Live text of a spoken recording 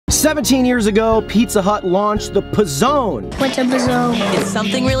17 years ago, Pizza Hut launched the Pizzone. What's a pizzone? It's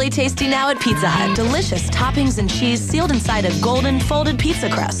something really tasty now at Pizza Hut. Delicious toppings and cheese sealed inside a golden folded pizza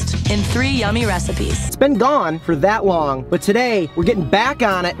crust in 3 yummy recipes. It's been gone for that long, but today we're getting back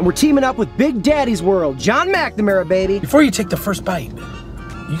on it and we're teaming up with Big Daddy's World. Jon McNamara, baby. Before you take the first bite,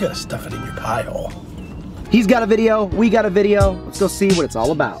 you gotta stuff it in your pie hole. He's got a video, we got a video. Let's go see what it's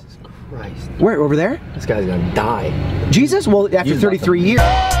all about. Christ. Where, over there? This guy's gonna die. Jesus? Well, after 33 years.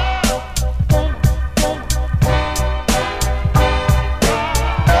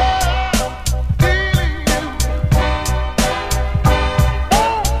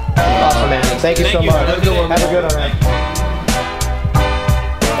 Thank you so much. Have a good one, man.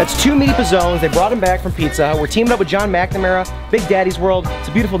 That's 2 meaty pizzones. They brought them back from Pizza Hut. We're teaming up with Jon McNamara, Big Daddy's World. It's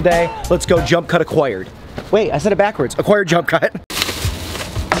a beautiful day. Let's go jump cut acquired. Wait, I said it backwards. Acquired jump cut.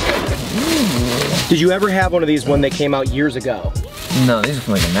 Did you ever have one of these when they came out years ago? No, these are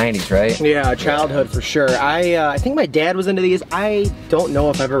from like the 90s, right? Yeah, childhood for sure. I think my dad was into these. I don't know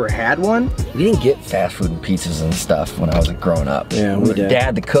if I've ever had one. We didn't get fast food and pizzas and stuff when I was growing up. Yeah, we did.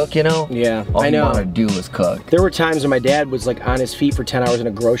 Dad to cook, you know? Yeah, All I know. All he wanted to do was cook. There were times when my dad was like on his feet for 10 hours in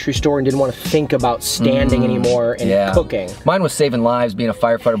a grocery store and didn't want to think about standing anymore and cooking. Mine was saving lives being a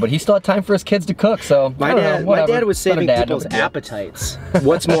firefighter, but he still had time for his kids to cook, so my dad was saving people's appetites.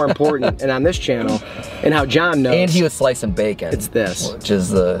 What's more important, and on this channel, and how Jon knows. And he was slicing bacon. It's this. Which is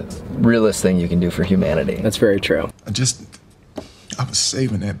the realest thing you can do for humanity. That's very true. I was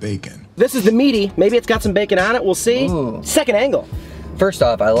saving that bacon. This is the meaty. Maybe it's got some bacon on it. We'll see. Ooh. Second angle. First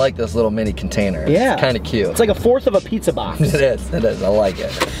off, I like this little mini container. Yeah. It's kind of cute. It's like a 1/4 of a pizza box. It is. It is. I like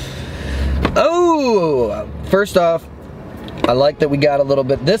it. Oh! First off, I like that we got a little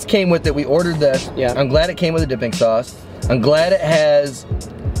bit. This came with it. We ordered this. Yeah. I'm glad it came with a dipping sauce. I'm glad it has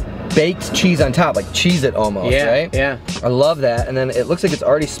baked cheese on top, like Cheez-It almost, right? Yeah. I love that. And then it looks like it's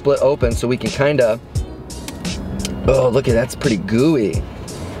already split open, so we can kind of, oh, look at that's pretty gooey.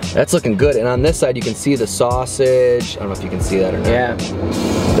 That's looking good. And on this side, you can see the sausage. I don't know if you can see that or not. Yeah.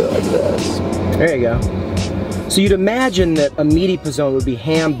 Do it like this. There you go. So you'd imagine that a meaty pizzone would be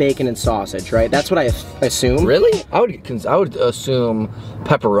ham, bacon, and sausage, right? That's what I assume. Really? I would assume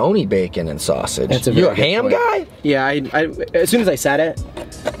pepperoni, bacon, and sausage. That's a You're a very ham good point. guy? Yeah, as soon as I said it,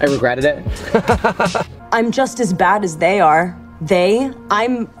 I regretted it. I'm just as bad as they are.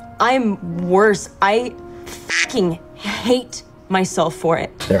 I'm worse. I fucking hate myself for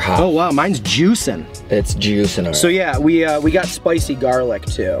it. They're hot. Oh wow, mine's juicing. It's juicing. Right. So yeah, we got spicy garlic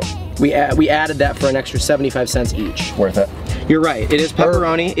too. We added that for an extra 75 cents each. Worth it. You're right. It is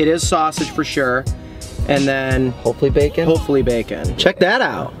pepperoni. It is sausage for sure. And then hopefully bacon. Hopefully bacon. Check that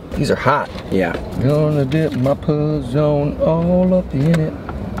out. These are hot. Yeah. Gonna dip my pizzone all up in it.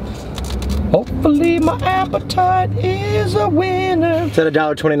 Hopefully my appetite is a winner. Is that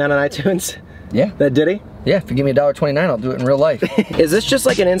 $1.29 on iTunes? Yeah. That Diddy? Yeah, if you give me $1.29, I'll do it in real life. Is this just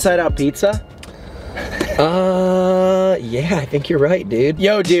like an inside-out pizza? Yeah, I think you're right, dude.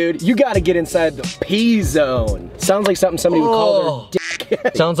 Yo, dude, you gotta get inside the P-zone. Sounds like something somebody would call their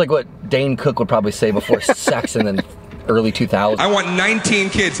dick. Sounds like what Dane Cook would probably say before sex in the early 2000s. I want 19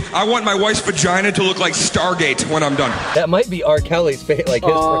 kids. I want my wife's vagina to look like Stargate when I'm done. That might be R. Kelly's like his phrase.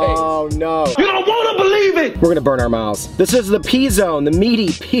 Oh, no. You don't want to believe it! We're gonna burn our mouths. This is the P-zone, the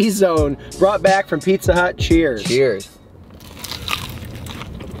meaty P-zone, brought back from Pizza Hut. Cheers. Cheers.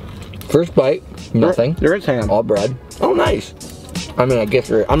 First bite, nothing. There is ham. All bread. Oh, nice. I mean, I guess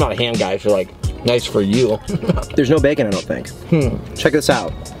I'm not a ham guy, so like, nice for you. There's no bacon, I don't think. Check this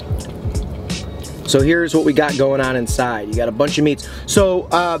out. So here's what we got going on inside. You got a bunch of meats. So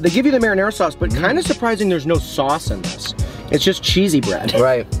they give you the marinara sauce, but kind of surprising there's no sauce in this. It's just cheesy bread.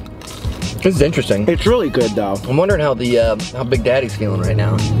 Right. This is interesting. It's really good though. I'm wondering how how Big Daddy's feeling right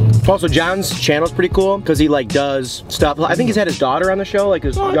now. Also, Jon's channel's pretty cool because he like does stuff. I think he's had his daughter on the show, like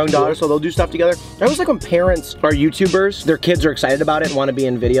his young daughter, so they'll do stuff together. I always like when parents are YouTubers, their kids are excited about it and want to be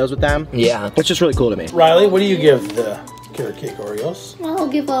in videos with them. Yeah. It's just really cool to me. Riley, what do you give the carrot cake Oreos? I'll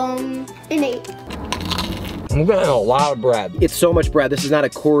give an 8. I'm getting a lot of bread. It's so much bread. This is not a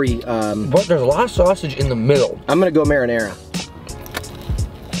Corey. But there's a lot of sausage in the middle. I'm gonna go marinara.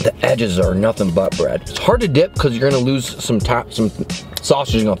 The edges are nothing but bread. It's hard to dip because you're gonna lose some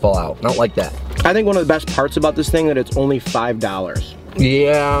sausage is gonna fall out. Not like that. I think one of the best parts about this thing that it's only $5.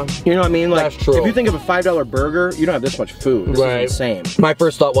 Yeah. You know what I mean? Like, that's true. If you think of a $5 burger, you don't have this much food. This is insane. My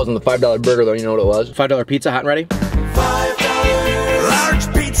first thought wasn't the $5 burger though. You know what it was? $5 pizza, hot and ready. $5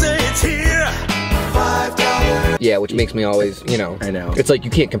 large pizza, it's here. $5. Yeah, which makes me always, you know. I know. It's like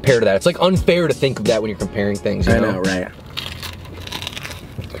you can't compare to that. It's like unfair to think of that when you're comparing things. You I know, right?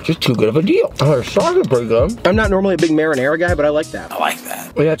 just too good of a deal. Oh, the sauce is pretty good. I'm not normally a big marinara guy, but I like that. I like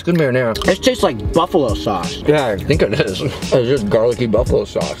that. Yeah, it's good marinara. It tastes like buffalo sauce. Yeah, I think it is. It's just garlicky buffalo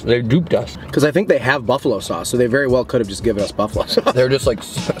sauce. They duped us. Because I think they have buffalo sauce, so they very well could have just given us buffalo sauce. They're just like,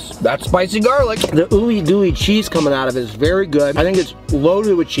 that's spicy garlic. The ooey gooey cheese coming out of it is very good. I think it's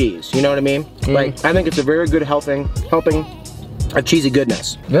loaded with cheese, you know what I mean? Like, I think it's a very good helping of cheesy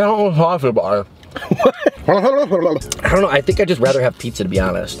goodness. They don't talk about it. I don't know, I think I'd just rather have pizza, to be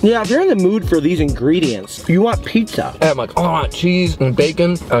honest. Yeah, if you're in the mood for these ingredients, you want pizza. And I'm like, oh, I want cheese and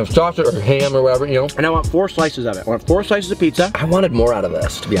bacon, sausage or ham or whatever, you know? And I want 4 slices of it. I want 4 slices of pizza. I wanted more out of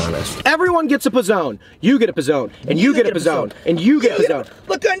this, to be honest. Everyone gets a pizzone. You get a pizzone. And you get a pizzone. And you get a pizzone.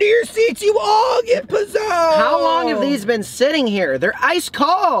 Look under your seats, you all get pizzone. How long have these been sitting here? They're ice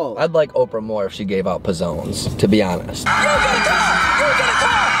cold. I'd like Oprah more if she gave out pizzones, to be honest.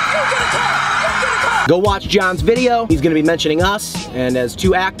 Go watch Jon's video. He's gonna be mentioning us, and as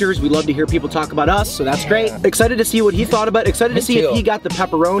 2 actors, we love to hear people talk about us, so that's great. Excited to see what he thought about it. Excited to see if he got the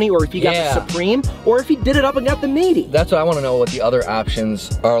pepperoni, or if he got the Supreme, or if he did it up and got the meaty. That's what I want to know, what the other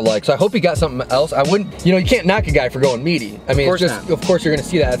options are like. So I hope he got something else. I wouldn't, you know, you can't knock a guy for going meaty. I mean, of course you're gonna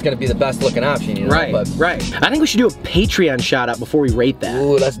see that. It's gonna be the best looking option, you know? Right, right. I think we should do a Patreon shout out before we rate that.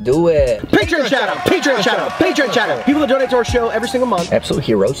 Ooh, let's do it. Patreon shout out, Patreon shout out, Patreon shout out. People that donate to our show every single month. Absolute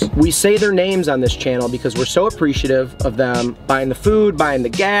heroes. We say their names on this channel because we're so appreciative of them buying the food, buying the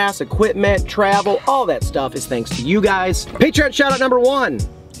gas, equipment, travel, all that stuff is thanks to you guys. Patreon shout out number 1.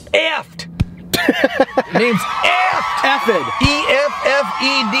 Effed. Name's Effed. Effed.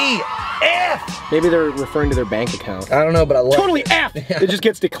 E-F-F-E-D. F. Maybe they're referring to their bank account. I don't know, but I love Totally F. It just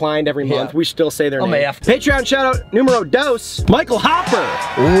gets declined every month. We still say their name. F. Patreon shout out numero 2, Michael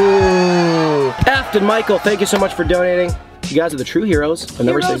Hopper. Ooh. Effed and Michael, thank you so much for donating. You guys are the true heroes.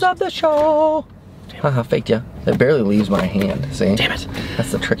 Heroes of the show. Haha, faked ya. It barely leaves my hand, see? Damn it.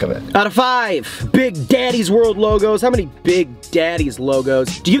 That's the trick of it. Out of 5, Big Daddy's World logos. How many Big Daddy's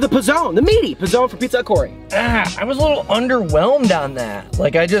logos do you give the pizzone, the meaty pizzone for Pizza Corey? I was a little underwhelmed on that.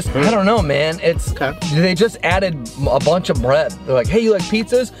 Like, I don't know, man. They just added a bunch of bread. They're like, hey, you like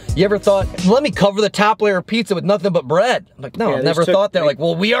pizzas? You ever thought, let me cover the top layer of pizza with nothing but bread? I'm like, no, Yeah, I never thought that. Like,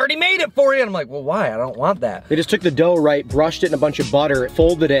 well, we already made it for you. And I'm like, well, why? I don't want that. They just took the dough, right, brushed it in a bunch of butter,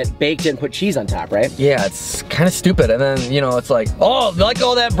 folded it, baked it, and put cheese on top, right? Yeah, it's kind of stupid. And then, you know, it's like, oh, you like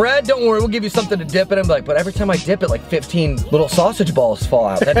all that bread? Don't worry, we'll give you something to dip it. I'm like, but every time I dip it, like 15 little sausage balls fall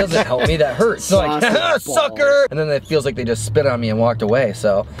out. That doesn't help me, that hurts. So like, sucker! And then it feels like they just spit on me and walked away,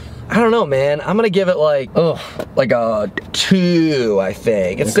 so. I don't know, man. I'm gonna give it like a 2, I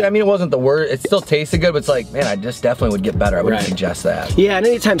think. I mean, it wasn't the worst. It still tasted good, but it's like, man, I just definitely would get better. I wouldn't suggest that. Yeah, and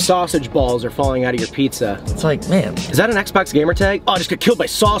anytime sausage balls are falling out of your pizza. It's like, man. Is that an Xbox gamer tag? Oh, I just got killed by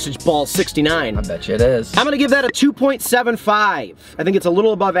sausage ball 69. I bet you it is. I'm gonna give that a 2.75. I think it's a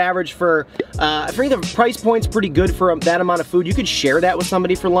little above average for, I think the price point's pretty good for that amount of food. You could share that with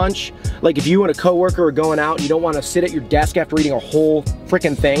somebody for lunch. Like if you and a coworker are going out and you don't wanna sit at your desk after eating a whole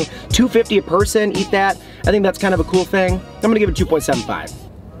freaking thing. $2.50 a person, eat that. I think that's kind of a cool thing. I'm gonna give it 2.75.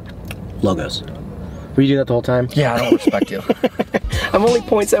 Logos. Were you doing that the whole time? Yeah, I don't respect you. I'm only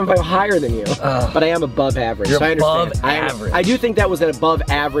 0.75 higher than you, but I am above average. You're so I above understand. average. I do think that was an above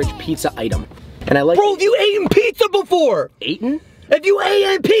average pizza item. And I like— Bro, have you eaten pizza before? Eaten? Have you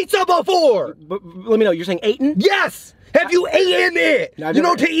eaten pizza before? But let me know, you're saying eaten? Yes! Have you eaten it? No, you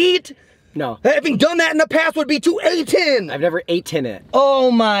know to eat? No. Having done that in the past would be to eaten. I've never eaten it.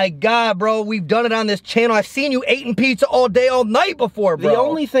 Oh my God, bro. We've done it on this channel. I've seen you eating pizza all day, all night before, bro. The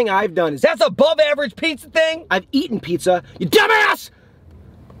only thing I've done is— That's above average pizza thing? I've eaten pizza, you dumbass!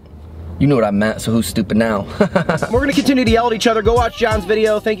 You know what I meant, so who's stupid now? We're gonna continue to yell at each other. Go watch Jon's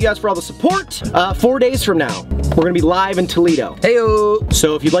video. Thank you guys for all the support. 4 days from now, we're gonna be live in Toledo. Heyo.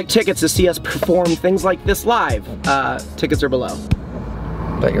 So if you'd like tickets to see us perform things like this live, tickets are below.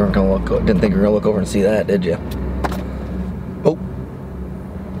 Bet you weren't gonna look, didn't think you were gonna look over and see that, did you? Oh.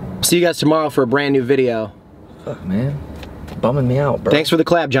 See you guys tomorrow for a brand new video. Fuck, man. Bumming me out, bro. Thanks for the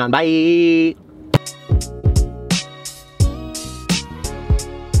collab, Jon. Bye.